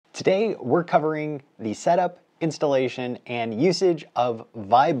Today, we're covering the setup, installation, and usage of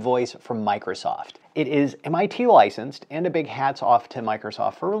VibeVoice from Microsoft. It is MIT licensed, and a big hats off to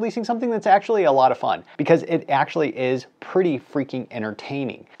Microsoft for releasing something that's actually a lot of fun, because it actually is pretty freaking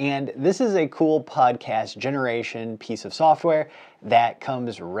entertaining. And this is a cool podcast generation piece of software that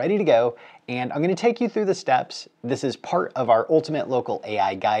comes ready to go, and I'm going to take you through the steps. This is part of our Ultimate Local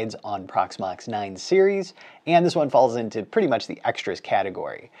AI Guides on Proxmox 9 series, and this one falls into pretty much the extras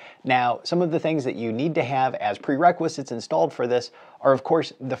category. Now, some of the things that you need to have as prerequisites installed for this are, of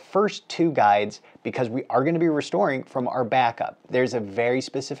course, the first two guides, because we are going to be restoring from our backup. There's a very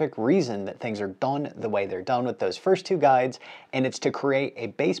specific reason that things are done the way they're done with those first two guides, and it's to create a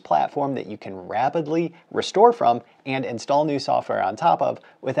base platform that you can rapidly restore from and install new software on top of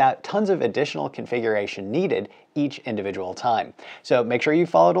without tons of additional configuration needed each individual time. So make sure you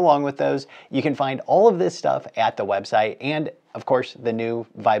followed along with those. You can find all of this stuff at the website, and of course, the new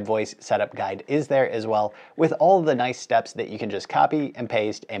VibeVoice setup guide is there as well, with all the nice steps that you can just copy and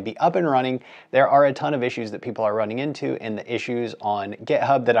paste and be up and running. There are a ton of issues that people are running into in the issues on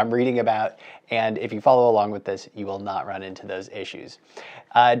GitHub that I'm reading about, and if you follow along with this, you will not run into those issues.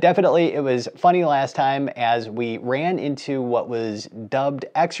 Definitely, it was funny last time as we ran into what was dubbed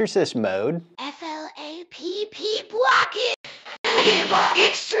Exorcist mode. FLAPP blocking!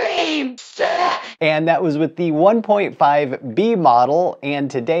 Extreme! And that was with the 1.5B model, and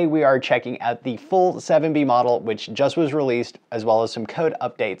today we are checking out the full 7B model, which just was released, as well as some code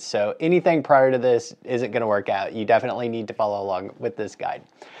updates. So anything prior to this isn't going to work out. You definitely need to follow along with this guide.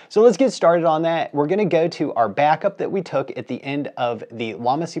 So let's get started on that. We're going to go to our backup that we took at the end of the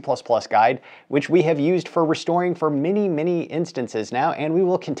Llama C++ guide, which we have used for restoring for many, many instances now, and we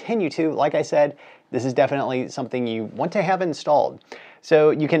will continue to. Like I said, this is definitely something you want to have installed.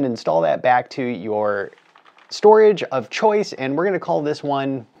 So you can install that back to your storage of choice, and we're going to call this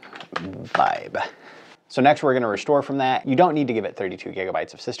one Vibe. So next we're going to restore from that. You don't need to give it 32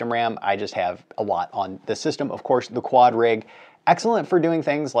 gigabytes of system RAM. I just have a lot on the system. Of course, the quad rig, excellent for doing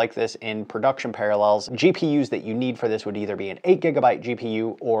things like this in production parallels. GPUs that you need for this would either be an 8 gigabyte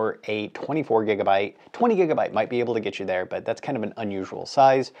GPU or a 24 gigabyte. 20 gigabyte might be able to get you there, but that's kind of an unusual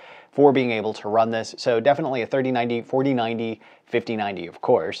size for being able to run this. So definitely a 3090, 4090, 5090, of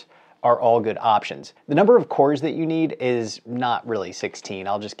course, are all good options. The number of cores that you need is not really 16.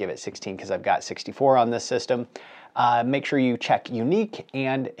 I'll just give it 16 because I've got 64 on this system. Make sure you check unique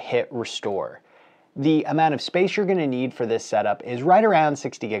and hit restore. The amount of space you're going to need for this setup is right around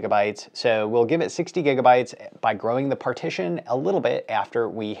 60 gigabytes. So we'll give it 60 gigabytes by growing the partition a little bit after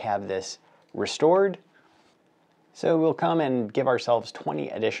we have this restored. So we'll come and give ourselves 20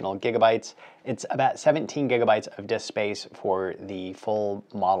 additional gigabytes. It's about 17 gigabytes of disk space for the full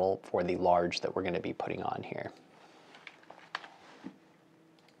model for the large that we're going to be putting on here.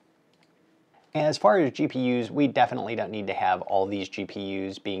 And as far as GPUs, we definitely don't need to have all these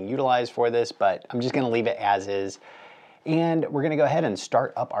GPUs being utilized for this, but I'm just going to leave it as is. And we're going to go ahead and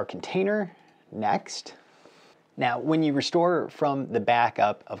start up our container next. Now, when you restore from the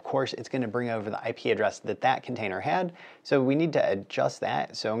backup, of course, it's going to bring over the IP address that that container had. So we need to adjust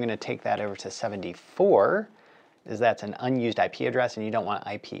that. So I'm going to take that over to 74, as that's an unused IP address, and you don't want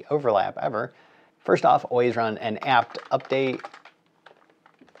IP overlap ever. First off, always run an apt update.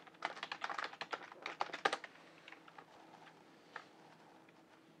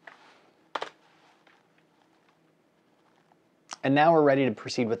 And now we're ready to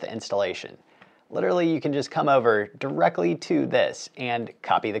proceed with the installation. Literally, you can just come over directly to this and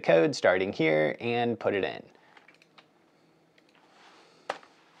copy the code starting here and put it in.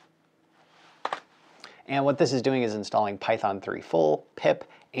 And what this is doing is installing Python 3 full, pip,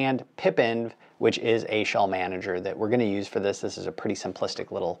 and pipenv, which is a shell manager that we're going to use for this. This is a pretty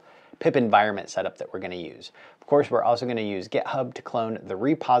simplistic little pip environment setup that we're going to use. Of course, we're also going to use GitHub to clone the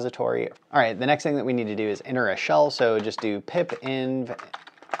repository. All right, the next thing that we need to do is enter a shell. So just do pipenv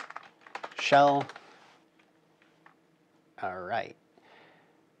shell. All right.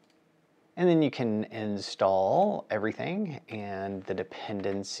 And then you can install everything and the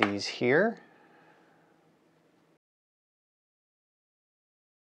dependencies here.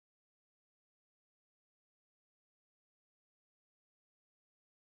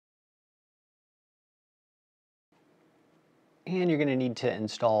 And you're going to need to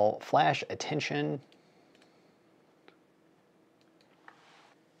install Flash Attention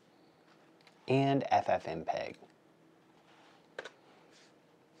and FFmpeg.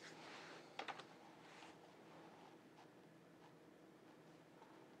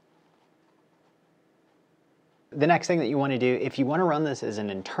 The next thing that you want to do, if you want to run this as an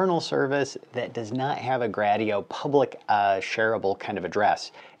internal service that does not have a Gradio public shareable kind of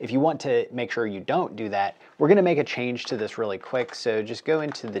address, if you want to make sure you don't do that, we're going to make a change to this really quick. So just go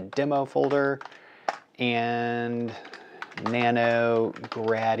into the demo folder and nano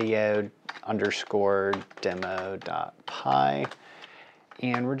gradio underscore demo.py.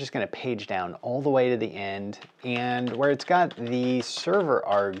 And we're just going to page down all the way to the end. And where it's got the server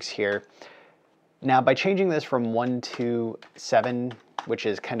args here, now by changing this from 1 to 7, which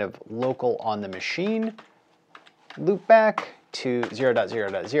is kind of local on the machine, loop back to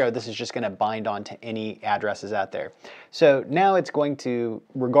 0.0.0, this is just going to bind onto any addresses out there. So now it's going to,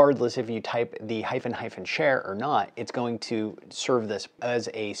 regardless if you type the -- share or not, it's going to serve this as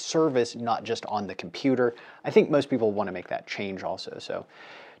a service, not just on the computer. I think most people want to make that change also. So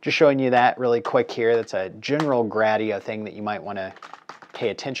just showing you that really quick here. That's a general Gradio thing that you might want to pay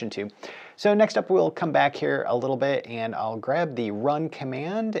attention to. So next up, we'll come back here a little bit and I'll grab the run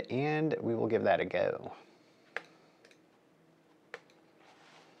command and we will give that a go.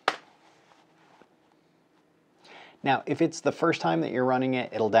 Now, if it's the first time that you're running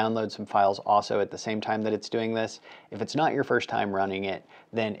it, it'll download some files also at the same time that it's doing this. If it's not your first time running it,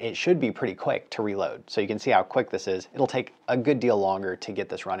 then it should be pretty quick to reload. So you can see how quick this is. It'll take a good deal longer to get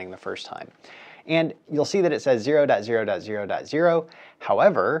this running the first time. And you'll see that it says 0.0.0.0.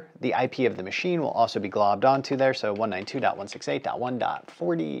 However, the IP of the machine will also be globbed onto there. So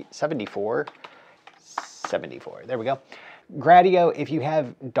 192.168.1.4074. There we go. Gradio, if you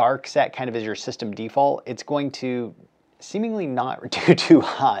have dark set kind of as your system default, it's going to seemingly not do too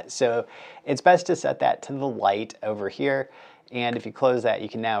hot. So it's best to set that to the light over here. And if you close that, you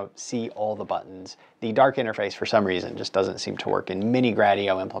can now see all the buttons. The dark interface, for some reason, just doesn't seem to work in many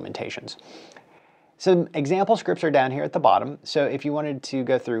Gradio implementations. Some example scripts are down here at the bottom. So if you wanted to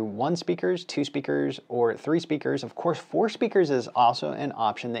go through 1 speakers, 2 speakers, or 3 speakers, of course, 4 speakers is also an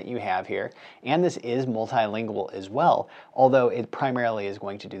option that you have here. And this is multilingual as well. Although it primarily is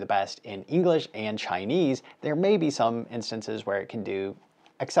going to do the best in English and Chinese, there may be some instances where it can do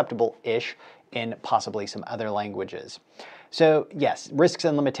acceptable-ish in possibly some other languages. So yes, risks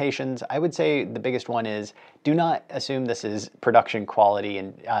and limitations. I would say the biggest one is do not assume this is production quality.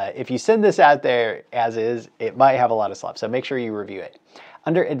 And if you send this out there as is, it might have a lot of slop. So make sure you review it.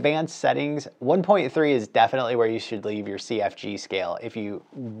 Under advanced settings, 1.3 is definitely where you should leave your CFG scale. If you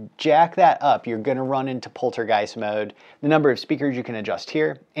jack that up, you're going to run into poltergeist mode. The number of speakers you can adjust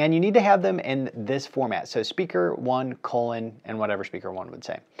here, and you need to have them in this format. So speaker 1 colon and whatever speaker 1 would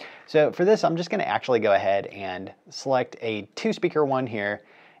say. So for this, I'm just going to actually go ahead and select a 2 speaker 1 here.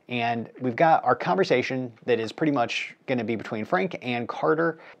 And we've got our conversation that is pretty much going to be between Frank and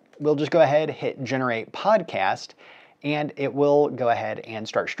Carter. We'll just go ahead, hit generate podcast, and it will go ahead and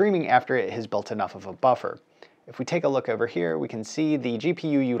start streaming after it has built enough of a buffer. If we take a look over here, we can see the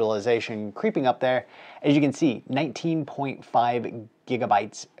GPU utilization creeping up there. As you can see, 19.5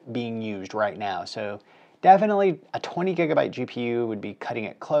 gigabytes being used right now. So definitely a 20 gigabyte GPU would be cutting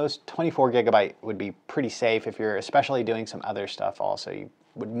it close. 24 gigabyte would be pretty safe if you're especially doing some other stuff also. You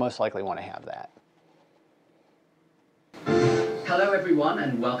would most likely want to have that. Hello everyone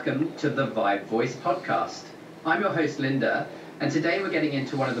and welcome to the VibeVoice podcast. I'm your host Linda, and today we're getting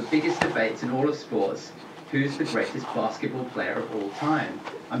into one of the biggest debates in all of sports. Who's the greatest basketball player of all time?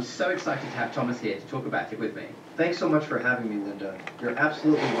 I'm so excited to have Thomas here to talk about it with me. Thanks so much for having me, Linda. You're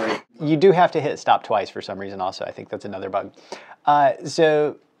absolutely right. You do have to hit stop twice for some reason also. I think that's another bug.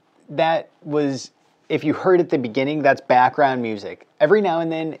 So that was, if you heard at the beginning, that's background music. Every now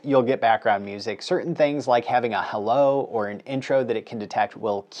and then you'll get background music. Certain things like having a hello or an intro that it can detect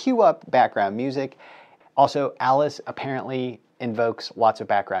will cue up background music. Also, Alice apparently invokes lots of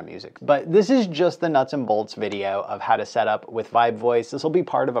background music. But this is just the nuts and bolts video of how to set up with VibeVoice. This will be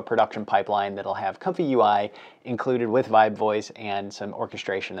part of a production pipeline that'll have comfy UI included with VibeVoice and some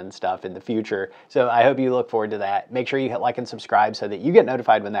orchestration and stuff in the future. So I hope you look forward to that. Make sure you hit like and subscribe so that you get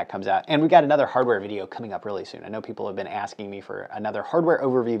notified when that comes out. And we got another hardware video coming up really soon. I know people have been asking me for another hardware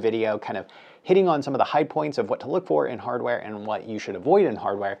overview video, kind of hitting on some of the high points of what to look for in hardware and what you should avoid in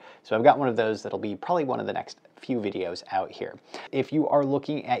hardware. So I've got one of those that'll be probably one of the next few videos out here. If you are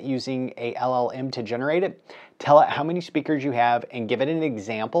looking at using a LLM to generate it, tell it how many speakers you have and give it an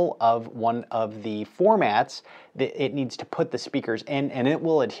example of one of the formats that it needs to put the speakers in, and it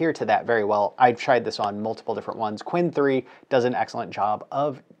will adhere to that very well. I've tried this on multiple different ones. Quinn 3 does an excellent job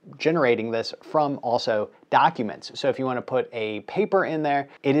of generating this from also documents. So if you want to put a paper in there,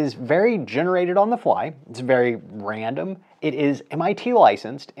 it is very generated on the fly. It's very random. It is MIT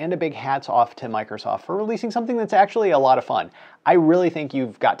licensed, and a big hats off to Microsoft for releasing something that's actually a lot of fun. I really think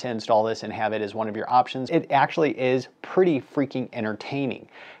you've got to install this and have it as one of your options. It actually is pretty freaking entertaining.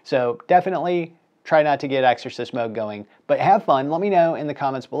 So definitely try not to get exorcist mode going, but have fun. Let me know in the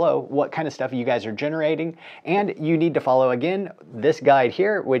comments below what kind of stuff you guys are generating. And you need to follow, again, this guide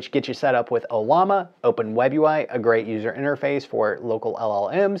here, which gets you set up with Ollama, OpenWebUI, a great user interface for local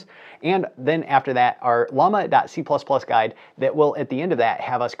LLMs. And then after that, our llama.c++ guide that will, at the end of that,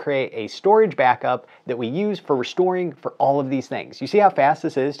 have us create a storage backup that we use for restoring for all of these things. You see how fast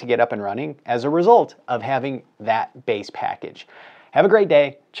this is to get up and running as a result of having that base package. Have a great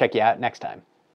day. Check you out next time.